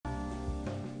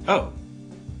Oh.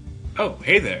 Oh,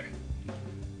 hey there.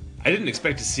 I didn't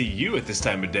expect to see you at this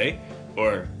time of day,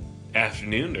 or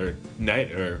afternoon, or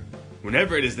night, or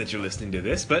whenever it is that you're listening to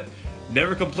this, but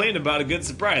never complain about a good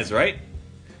surprise, right?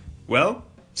 Well,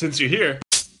 since you're here...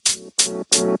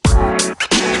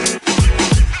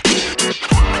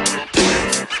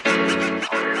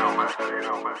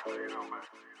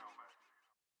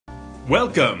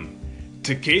 Welcome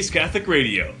to Case Catholic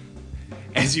Radio.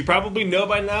 As you probably know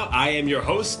by now, I am your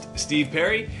host, Steve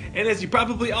Perry, and as you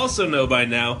probably also know by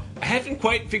now, I haven't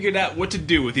quite figured out what to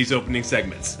do with these opening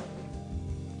segments.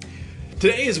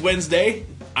 Today is Wednesday,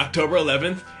 October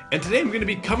 11th, and today I'm going to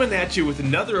be coming at you with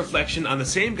another reflection on the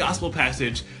same gospel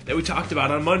passage that we talked about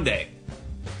on Monday.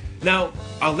 Now,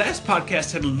 our last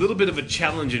podcast had a little bit of a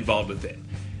challenge involved with it.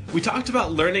 We talked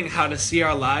about learning how to see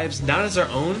our lives not as our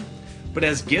own, but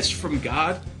as gifts from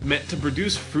God meant to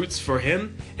produce fruits for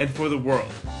Him and for the world.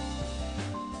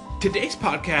 Today's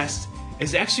podcast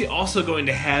is actually also going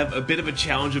to have a bit of a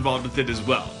challenge involved with it as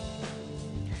well.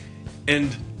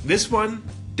 And this one,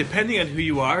 depending on who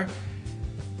you are,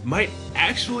 might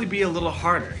actually be a little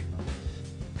harder.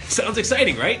 Sounds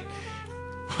exciting, right?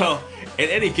 Well, in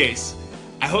any case,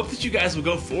 I hope that you guys will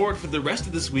go forward for the rest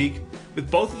of this week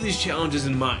with both of these challenges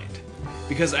in mind,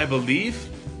 because I believe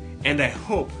and I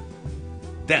hope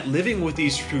that living with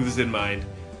these truths in mind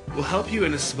will help you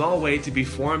in a small way to be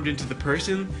formed into the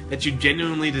person that you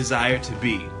genuinely desire to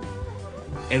be.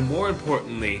 And more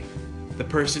importantly, the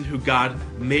person who God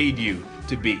made you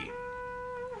to be.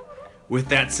 With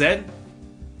that said,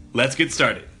 let's get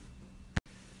started.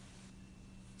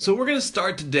 So we're going to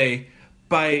start today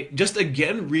by just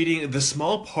again reading the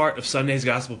small part of Sunday's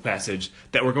gospel passage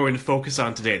that we're going to focus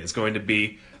on today. That's going to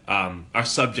be our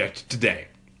subject today.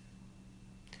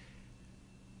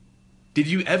 Did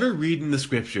you ever read in the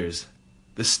scriptures,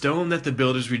 the stone that the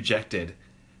builders rejected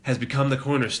has become the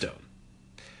cornerstone?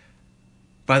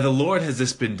 By the Lord has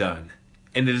this been done,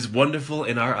 and it is wonderful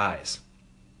in our eyes.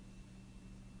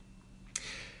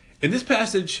 In this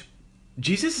passage,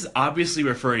 Jesus is obviously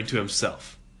referring to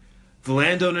himself, the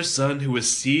landowner's son who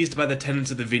was seized by the tenants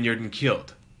of the vineyard and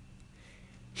killed.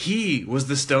 He was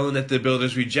the stone that the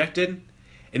builders rejected,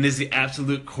 and is the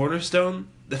absolute cornerstone,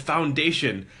 the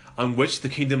foundation on which the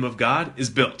kingdom of God is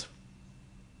built.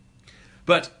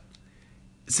 But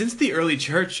since the early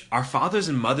church, our fathers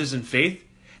and mothers in faith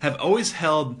have always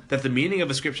held that the meaning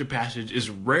of a scripture passage is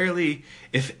rarely,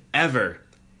 if ever,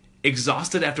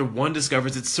 exhausted after one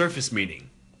discovers its surface meaning.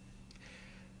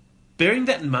 Bearing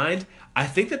that in mind, I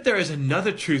think that there is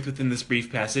another truth within this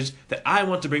brief passage that I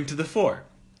want to bring to the fore.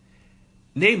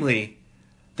 Namely,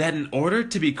 that in order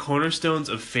to be cornerstones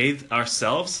of faith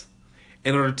ourselves,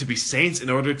 in order to be saints,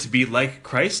 in order to be like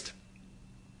Christ,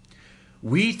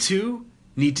 we too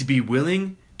need to be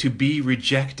willing to be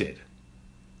rejected.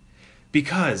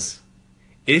 Because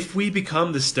if we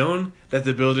become the stone that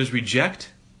the builders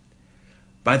reject,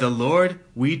 by the Lord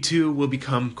we too will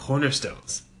become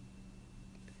cornerstones.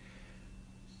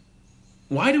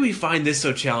 Why do we find this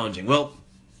so challenging? Well,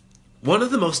 one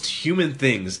of the most human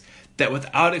things that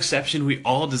without exception we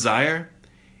all desire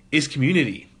is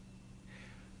community.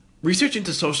 Research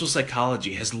into social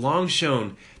psychology has long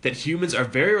shown that humans are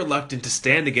very reluctant to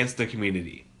stand against their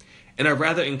community, and are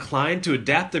rather inclined to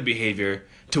adapt their behavior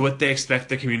to what they expect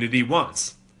their community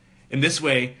wants. In this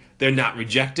way, they're not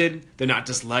rejected, they're not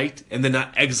disliked, and they're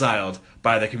not exiled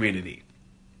by the community.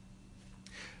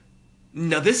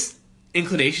 Now, this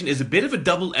inclination is a bit of a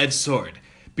double-edged sword,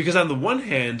 because on the one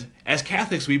hand, as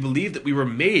Catholics, we believe that we were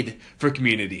made for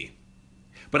community.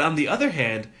 But on the other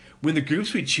hand, when the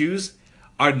groups we choose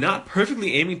are not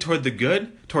perfectly aiming toward the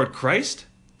good, toward Christ,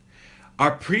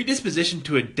 our predisposition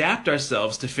to adapt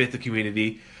ourselves to fit the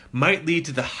community might lead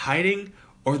to the hiding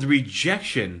or the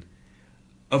rejection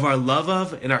of our love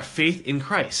of and our faith in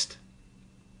Christ.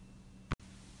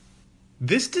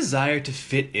 This desire to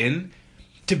fit in,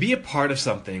 to be a part of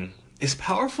something, is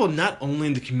powerful not only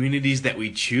in the communities that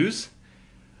we choose,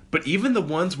 but even the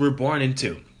ones we're born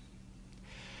into.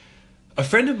 A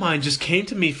friend of mine just came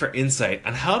to me for insight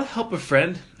on how to help a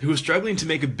friend who was struggling to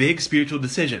make a big spiritual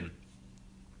decision.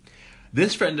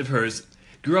 This friend of hers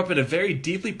grew up in a very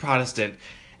deeply Protestant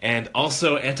and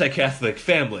also anti-Catholic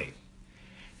family.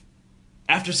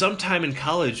 After some time in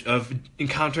college of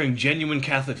encountering genuine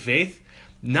Catholic faith,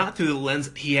 not through the lens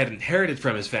that he had inherited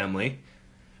from his family,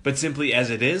 but simply as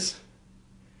it is,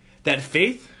 that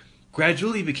faith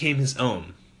gradually became his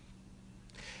own.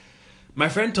 My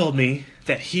friend told me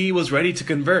that he was ready to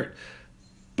convert,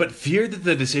 but feared that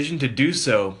the decision to do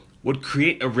so would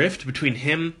create a rift between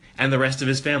him and the rest of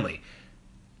his family,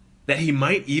 that he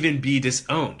might even be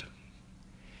disowned.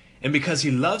 And because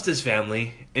he loves his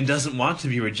family and doesn't want to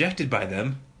be rejected by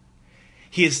them,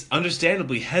 he is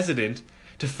understandably hesitant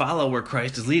to follow where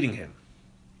Christ is leading him.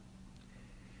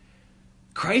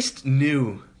 Christ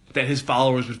knew that his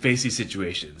followers would face these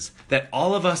situations, that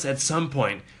all of us at some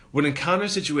point would encounter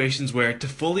situations where to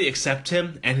fully accept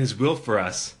him and his will for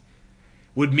us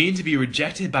would mean to be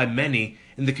rejected by many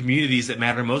in the communities that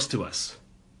matter most to us.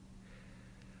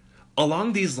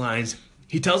 Along these lines,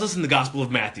 he tells us in the Gospel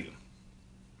of Matthew,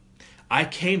 "I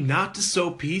came not to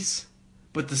sow peace,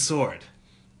 but the sword.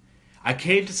 I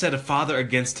came to set a father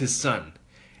against his son,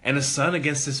 and a son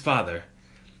against his father,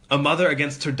 a mother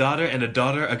against her daughter, and a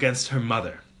daughter against her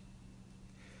mother."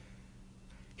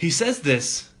 He says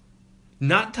this,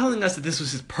 not telling us that this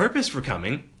was his purpose for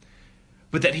coming,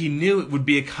 but that he knew it would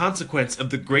be a consequence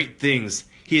of the great things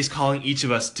he is calling each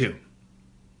of us to.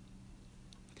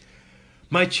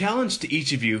 My challenge to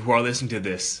each of you who are listening to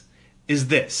this is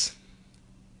this.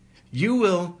 You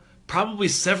will, probably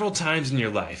several times in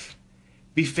your life,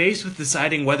 be faced with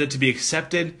deciding whether to be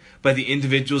accepted by the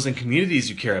individuals and communities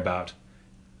you care about,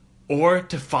 or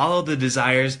to follow the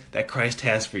desires that Christ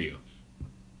has for you.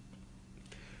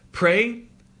 Pray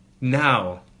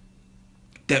now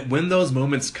that when those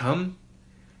moments come,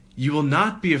 you will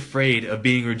not be afraid of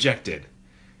being rejected,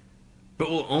 but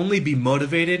will only be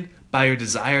motivated by your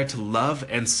desire to love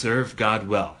and serve God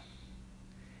well.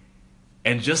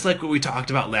 And just like what we talked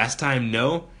about last time,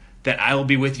 know that I will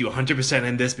be with you 100%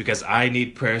 in this because I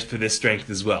need prayers for this strength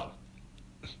as well.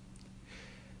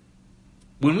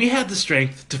 When we have the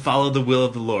strength to follow the will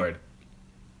of the Lord,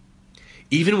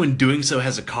 even when doing so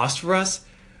has a cost for us,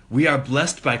 we are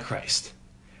blessed by Christ.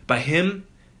 By him,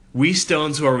 we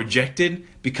stones who are rejected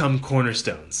become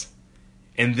cornerstones.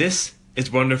 And this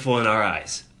is wonderful in our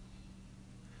eyes.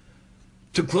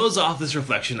 To close off this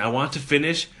reflection, I want to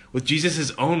finish with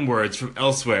Jesus' own words from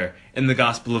elsewhere in the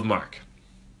Gospel of Mark.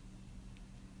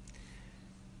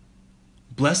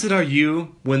 "Blessed are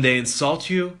you when they insult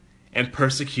you and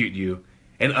persecute you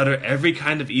and utter every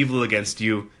kind of evil against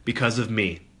you because of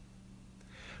me.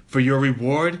 For your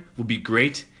reward will be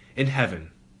great in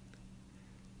heaven.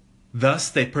 Thus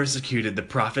they persecuted the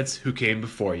prophets who came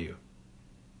before you."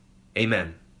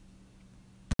 Amen.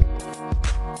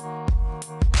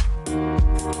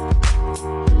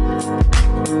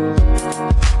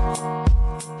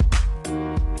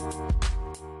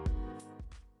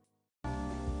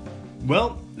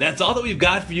 Well, that's all that we've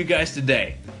got for you guys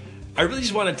today. I really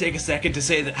just want to take a second to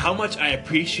say that how much I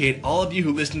appreciate all of you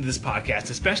who listen to this podcast,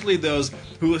 especially those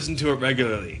who listen to it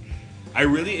regularly. I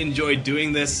really enjoy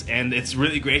doing this, and it's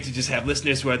really great to just have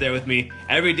listeners who are there with me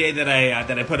every day that I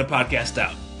put a podcast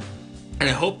out. And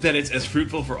I hope that it's as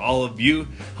fruitful for all of you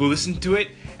who listen to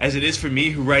it as it is for me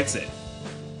who writes it.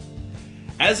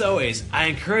 As always, I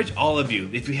encourage all of you,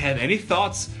 if you have any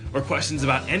thoughts or questions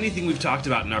about anything we've talked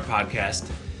about in our podcast,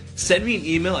 send me an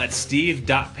email at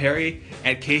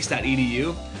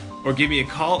steve.perry@case.edu or give me a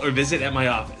call or visit at my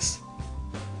office.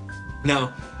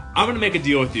 Now, I'm going to make a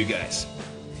deal with you guys.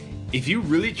 If you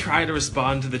really try to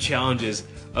respond to the challenges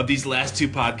of these last two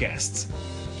podcasts,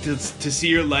 to see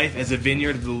your life as a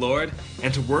vineyard of the Lord,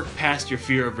 and to work past your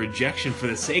fear of rejection for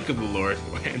the sake of the Lord,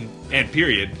 and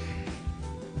period,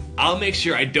 I'll make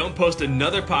sure I don't post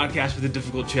another podcast with a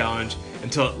difficult challenge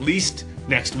until at least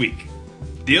next week.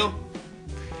 Deal?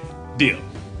 Deal.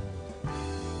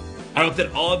 I hope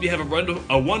that all of you have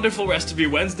a wonderful rest of your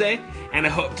Wednesday, and I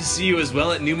hope to see you as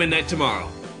well at New Midnight tomorrow.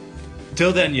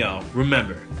 Till then, y'all,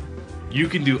 remember, you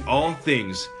can do all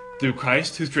things through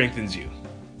Christ who strengthens you.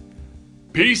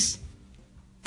 Peace!